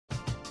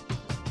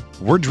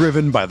We're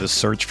driven by the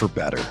search for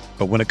better.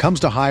 But when it comes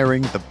to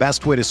hiring, the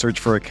best way to search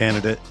for a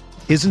candidate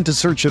isn't to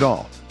search at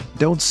all.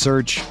 Don't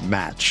search,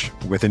 match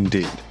with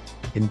Indeed.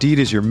 Indeed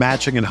is your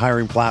matching and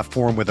hiring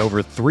platform with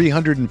over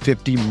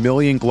 350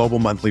 million global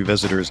monthly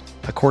visitors,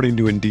 according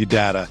to Indeed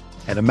data,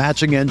 and a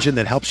matching engine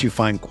that helps you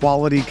find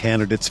quality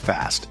candidates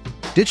fast.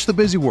 Ditch the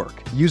busy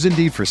work. Use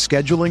Indeed for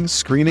scheduling,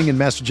 screening, and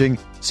messaging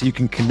so you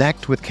can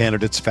connect with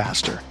candidates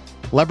faster.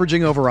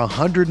 Leveraging over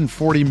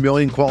 140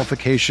 million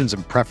qualifications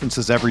and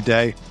preferences every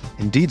day,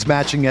 Indeed's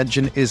matching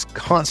engine is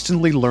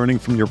constantly learning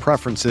from your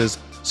preferences,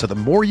 so the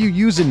more you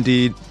use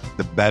Indeed,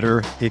 the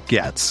better it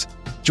gets.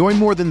 Join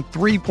more than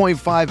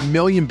 3.5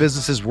 million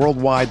businesses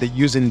worldwide that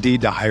use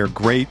Indeed to hire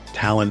great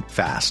talent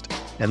fast.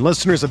 And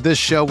listeners of this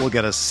show will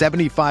get a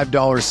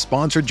 $75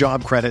 sponsored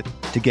job credit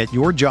to get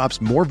your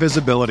jobs more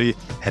visibility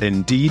at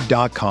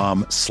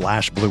Indeed.com/Blue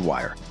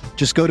Wire.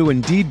 Just go to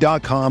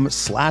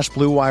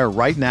Indeed.com/Blue Wire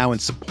right now and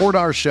support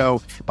our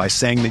show by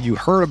saying that you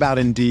heard about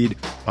Indeed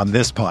on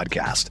this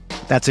podcast.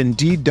 That's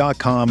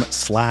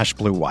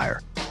Indeed.com/Blue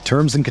Wire.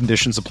 Terms and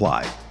conditions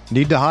apply.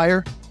 Need to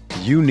hire?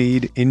 You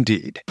need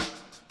Indeed.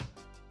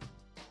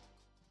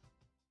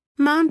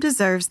 Mom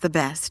deserves the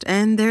best,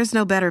 and there's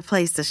no better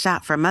place to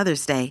shop for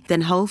Mother's Day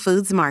than Whole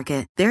Foods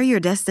Market. They're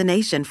your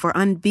destination for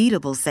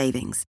unbeatable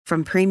savings,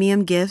 from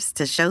premium gifts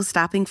to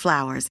show-stopping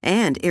flowers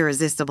and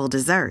irresistible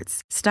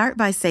desserts. Start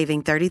by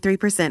saving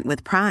 33%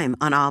 with Prime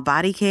on all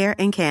body care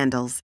and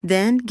candles.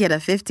 Then get a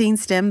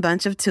 15-stem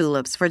bunch of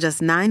tulips for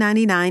just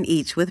 $9.99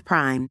 each with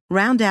Prime.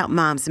 Round out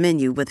Mom's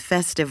menu with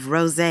festive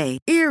rosé,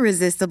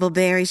 irresistible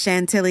berry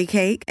chantilly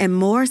cake, and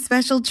more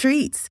special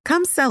treats.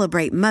 Come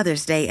celebrate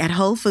Mother's Day at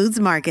Whole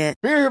Foods Market.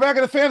 Here, back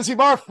at the Fantasy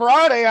Bar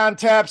Friday on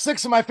tap.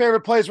 6 of my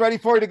favorite plays ready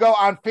for you to go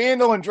on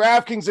FanDuel and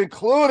DraftKings,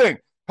 including a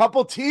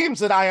couple teams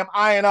that I am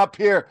eyeing up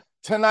here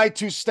tonight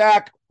to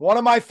stack. One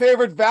of my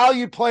favorite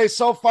value plays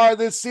so far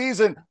this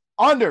season,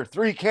 under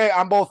 3K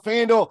on both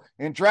FanDuel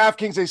and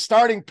DraftKings, a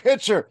starting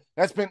pitcher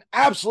that's been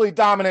absolutely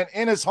dominant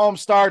in his home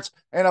starts.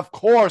 And of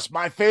course,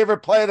 my favorite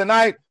play of the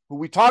night, who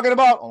we talking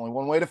about? Only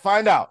one way to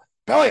find out.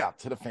 Belly up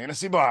to the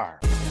Fantasy Bar.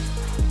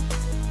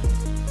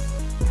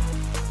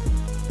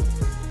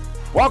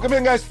 Welcome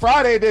in, guys.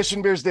 Friday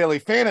edition Beers Daily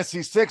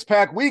Fantasy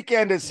Six-Pack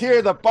Weekend is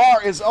here. The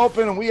bar is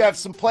open, and we have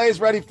some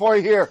plays ready for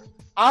you here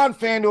on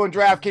FanDuel and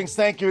DraftKings.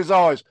 Thank you, as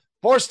always,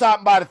 for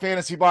stopping by the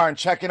Fantasy Bar and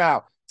checking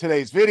out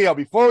today's video.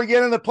 Before we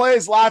get into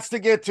plays, lots to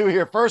get to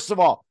here. First of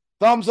all,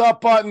 thumbs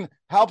up button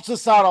helps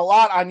us out a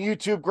lot on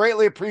YouTube.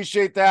 Greatly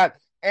appreciate that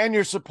and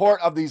your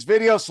support of these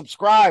videos.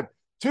 Subscribe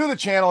to the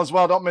channel as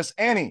well. Don't miss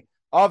any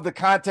of the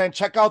content.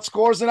 Check out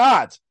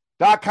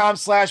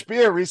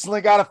scoresandodds.com/beer.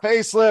 Recently got a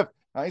facelift.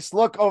 Nice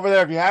look over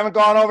there. If you haven't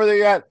gone over there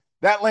yet,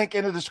 that link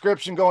in the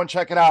description, go and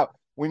check it out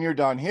when you're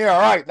done here. All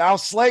right, now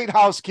slate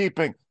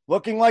housekeeping.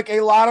 Looking like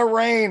a lot of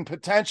rain,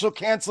 potential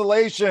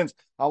cancellations,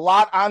 a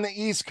lot on the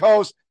East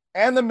Coast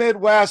and the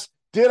Midwest.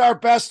 Did our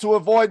best to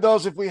avoid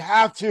those. If we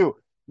have to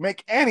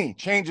make any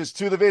changes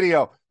to the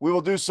video, we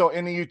will do so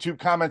in the YouTube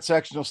comment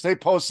section. You'll stay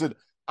posted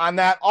on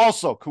that.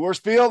 Also,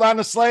 Coors Field on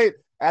the slate.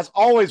 As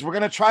always, we're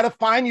going to try to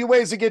find you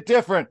ways to get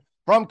different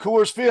from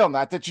Coors Field.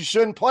 Not that you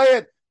shouldn't play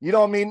it. You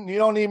don't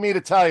need me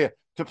to tell you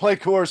to play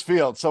Coors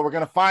Field. So we're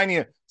going to find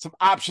you some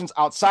options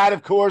outside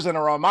of Coors. And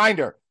a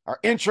reminder, our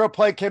intro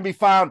play can be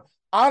found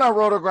on our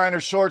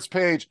RotoGrinders Shorts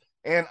page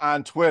and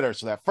on Twitter.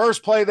 So that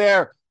first play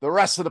there, the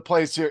rest of the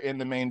plays here in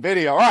the main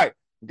video. All right,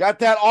 we got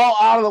that all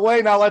out of the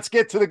way. Now let's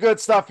get to the good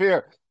stuff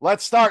here.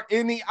 Let's start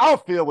in the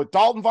outfield with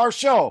Dalton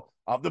Varsho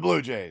of the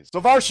Blue Jays. So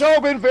Varsho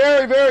been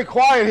very, very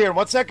quiet here.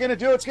 What's that going to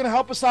do? It's going to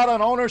help us out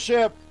on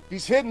ownership.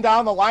 He's hitting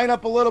down the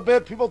lineup a little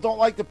bit. People don't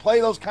like to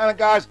play those kind of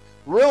guys.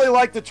 Really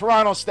like the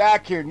Toronto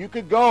stack here. And you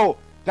could go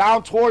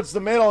down towards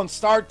the middle and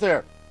start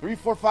there. 3,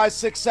 4, 5,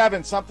 6,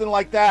 7, something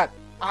like that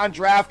on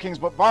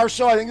DraftKings. But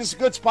Varsho, I think this is a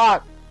good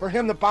spot for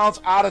him to bounce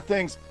out of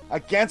things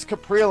against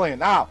Caprillion.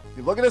 Now, if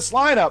you look at this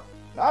lineup,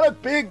 not a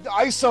big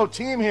ISO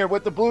team here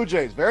with the Blue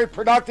Jays. Very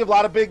productive, a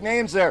lot of big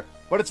names there.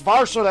 But it's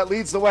Varsho that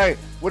leads the way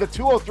with a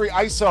 203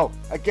 ISO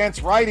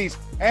against righties.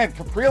 And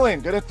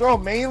Caprillion going to throw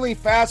mainly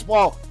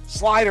fastball,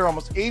 slider,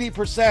 almost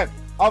 80%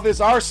 of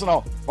his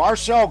arsenal.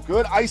 Varsho,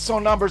 good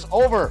ISO numbers,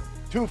 over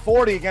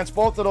 240 against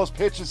both of those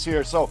pitches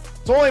here. So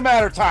it's only a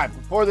matter of time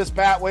before this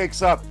bat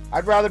wakes up.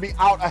 I'd rather be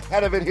out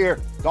ahead of it here.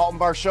 Dalton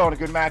Varsho in a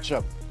good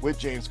matchup with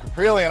James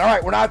Caprillion. All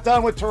right, we're not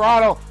done with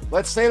Toronto.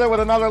 Let's stay there with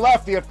another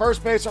lefty at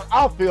first base or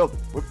outfield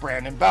with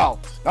Brandon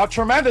Belt. Now,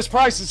 tremendous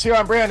prices here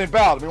on Brandon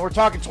Belt. I mean, we're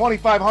talking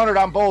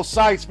 $2,500 on both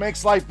sites.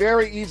 Makes life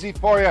very easy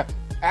for you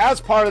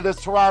as part of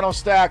this Toronto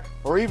stack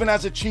or even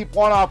as a cheap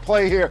one-off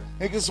play here. I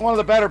think this is one of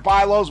the better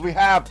buy lows we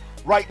have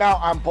right now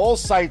on both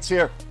sites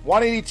here.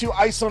 182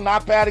 ISO,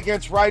 not bad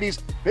against righties.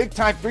 Big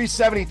time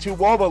 372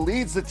 Woba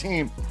leads the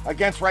team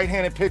against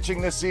right-handed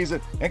pitching this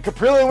season. And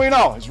Caprillion, we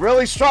know, has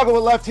really struggled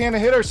with left-handed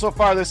hitters so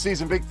far this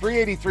season. Big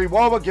 383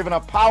 Woba, giving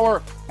up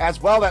power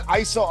as well. That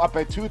ISO up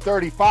at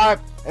 235,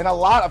 and a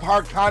lot of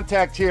hard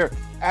contact here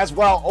as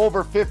well,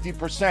 over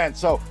 50%.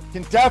 So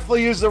can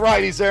definitely use the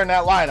righties there in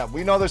that lineup.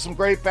 We know there's some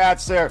great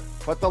bats there,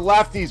 but the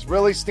lefties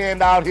really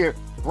stand out here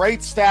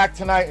Great stack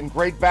tonight and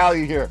great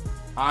value here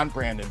on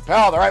Brandon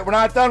Belt. All right, we're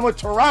not done with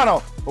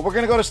Toronto, but we're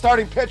going to go to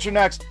starting pitcher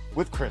next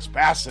with Chris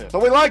Bassitt. So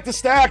we like the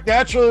stack.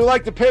 Naturally, we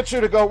like the pitcher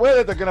to go with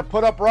it. They're going to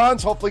put up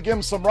runs, hopefully give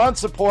him some run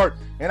support,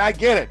 and I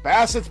get it.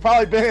 Bassitt's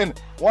probably been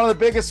one of the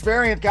biggest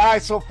variant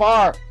guys so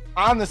far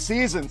on the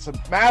season. Some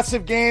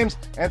massive games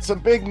and some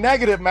big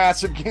negative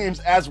massive games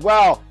as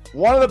well.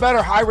 One of the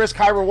better high-risk,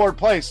 high-reward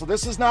plays. So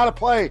this is not a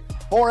play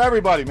for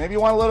everybody. Maybe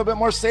you want a little bit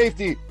more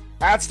safety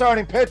at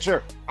starting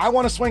pitcher. I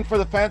want to swing for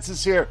the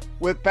fences here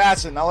with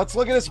Bassitt. Now let's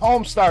look at his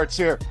home starts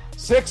here.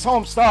 6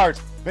 home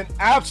starts. Been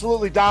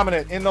absolutely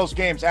dominant in those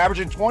games,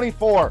 averaging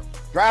 24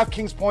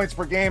 DraftKings points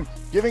per game,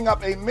 giving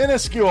up a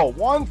minuscule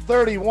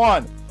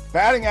 131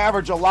 batting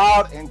average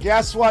allowed. And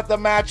guess what? The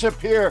matchup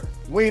here,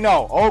 we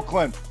know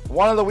Oakland,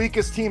 one of the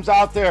weakest teams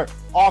out there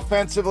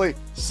offensively.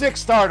 6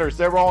 starters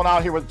they're rolling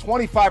out here with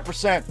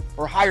 25%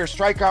 or higher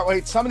strikeout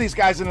rate. Some of these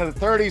guys into the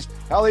 30s.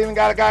 Hell, they even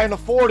got a guy in the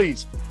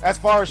 40s as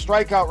far as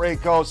strikeout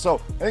rate goes. So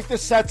I think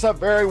this sets up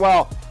very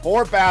well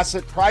for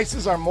Bassitt.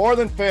 Prices are more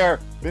than fair.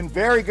 Been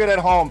very good at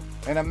home.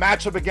 And a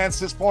matchup against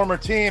his former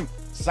team.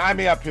 Sign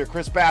me up here.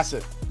 Chris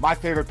Bassitt, my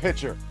favorite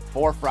pitcher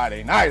for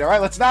Friday night. All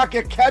right, let's not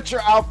get catcher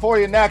out for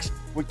you next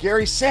with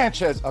Gary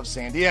Sanchez of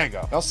San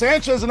Diego. Now,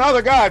 Sanchez,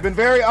 another guy, been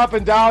very up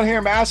and down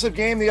here. Massive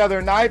game the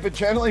other night, but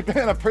generally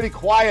been a pretty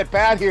quiet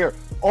bat here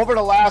over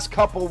the last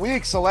couple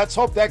weeks. So let's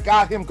hope that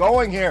got him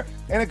going here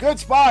in a good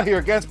spot here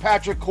against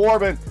Patrick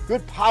Corbin.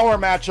 Good power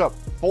matchup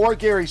for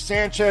Gary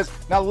Sanchez.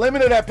 Now,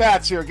 limited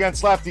at-bats here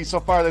against lefties so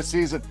far this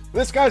season.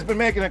 This guy's been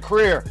making a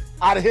career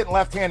out of hitting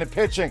left-handed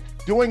pitching.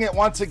 Doing it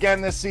once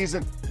again this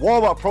season.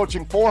 WOBA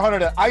approaching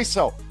 400 at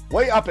ISO.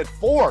 Way up at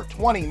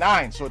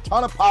 429. So a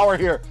ton of power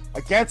here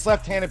against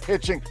left-handed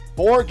pitching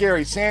for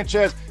Gary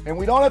Sanchez. And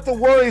we don't have to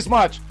worry as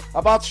much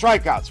about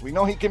strikeouts. We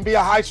know he can be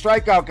a high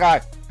strikeout guy.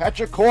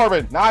 Patrick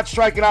Corbin not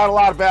striking out a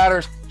lot of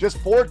batters. Just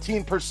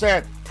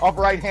 14% of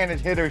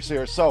right-handed hitters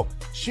here. So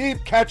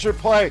cheap catcher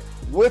play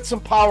with some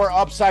power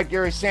upside.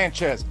 Gary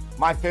Sanchez,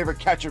 my favorite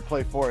catcher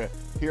play for you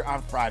here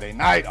on Friday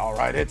night. All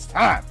right, it's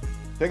time.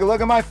 Take a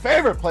look at my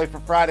favorite play for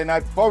Friday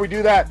night. Before we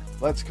do that,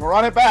 let's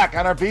run it back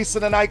on our Beast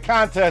of the Night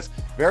contest.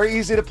 Very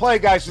easy to play,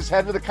 guys. Just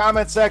head to the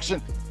comment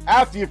section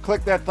after you've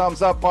clicked that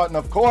thumbs up button,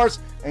 of course,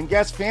 and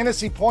guess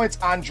fantasy points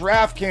on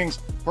DraftKings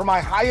for my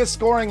highest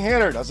scoring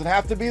hitter. Doesn't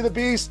have to be the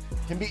Beast.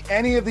 Can be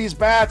any of these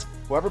bats.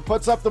 Whoever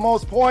puts up the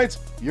most points,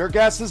 your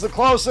guess is the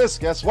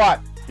closest. Guess what?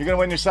 You're going to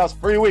win yourself a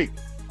free week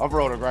of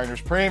Roto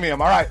Grinders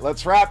Premium. All right,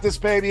 let's wrap this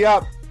baby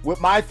up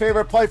with my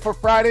favorite play for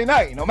Friday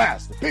night. You know,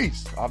 Mass, the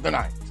Beast of the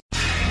Night.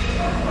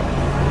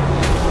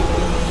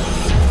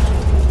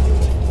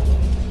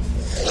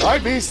 All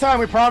right, Beast time.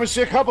 We promised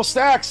you a couple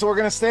stacks, so we're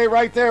going to stay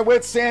right there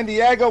with San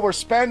Diego. We're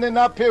spending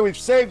up here. We've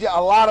saved you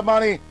a lot of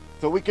money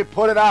so we could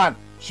put it on.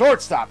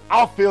 Shortstop,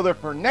 outfielder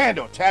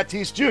Fernando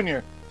Tatis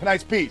Jr.,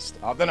 tonight's Beast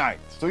of the Night.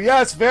 So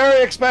yes,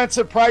 very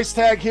expensive price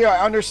tag here.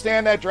 I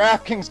understand that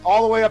DraftKings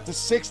all the way up to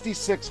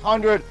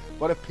 $6,600,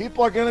 but if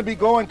people are going to be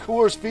going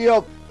Coors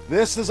Field,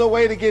 this is a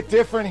way to get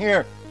different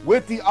here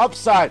with the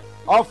upside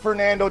of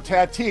Fernando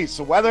Tatis.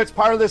 So whether it's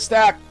part of this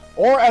stack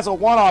or as a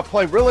one-off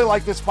play, really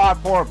like this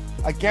spot for him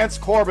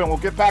against Corbin. We'll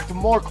get back to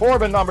more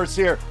Corbin numbers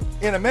here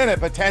in a minute,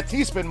 but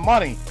Tatis been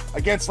money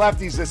against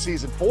lefties this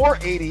season.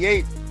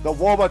 488, the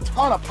WOBA,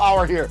 ton of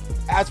power here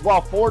as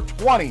well.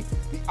 420,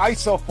 the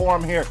ISO for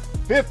him here.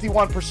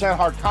 51%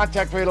 hard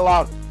contact rate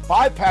allowed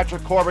by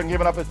Patrick Corbin,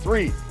 giving up a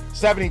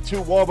 372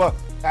 WOBA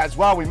as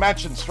well. We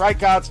mentioned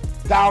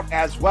strikeouts down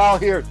as well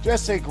here.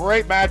 Just a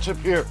great matchup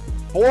here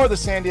for the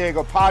San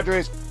Diego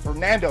Padres.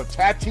 Fernando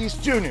Tatis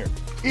Jr.,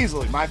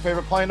 easily my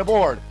favorite play on the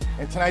board,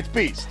 and tonight's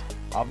Beast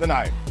of the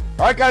Night.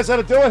 All right, guys,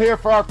 that'll do it here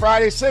for our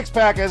Friday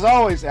six-pack. As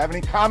always, have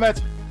any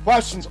comments,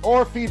 questions,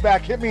 or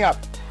feedback, hit me up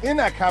in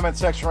that comment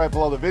section right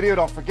below the video.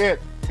 Don't forget,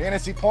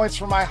 fantasy points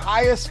for my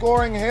highest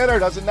scoring hitter.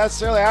 Doesn't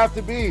necessarily have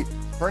to be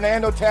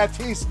Fernando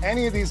Tatis.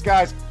 Any of these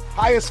guys,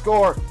 highest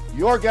score,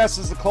 your guess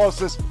is the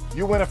closest.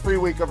 You win a free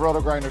week of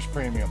Roto Grinders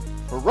Premium.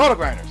 For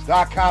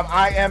rotogrinders.com,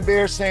 I am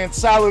Beer saying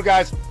salut,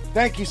 guys.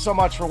 Thank you so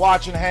much for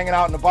watching, hanging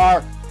out in the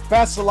bar.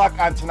 Best of luck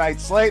on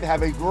tonight's slate.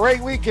 Have a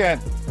great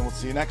weekend, and we'll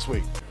see you next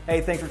week. Hey,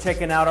 thanks for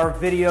checking out our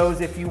videos.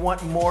 If you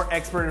want more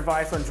expert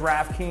advice on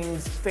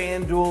DraftKings,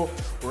 FanDuel,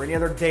 or any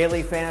other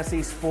daily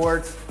fantasy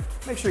sports,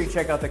 make sure you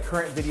check out the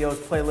current videos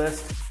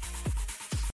playlist.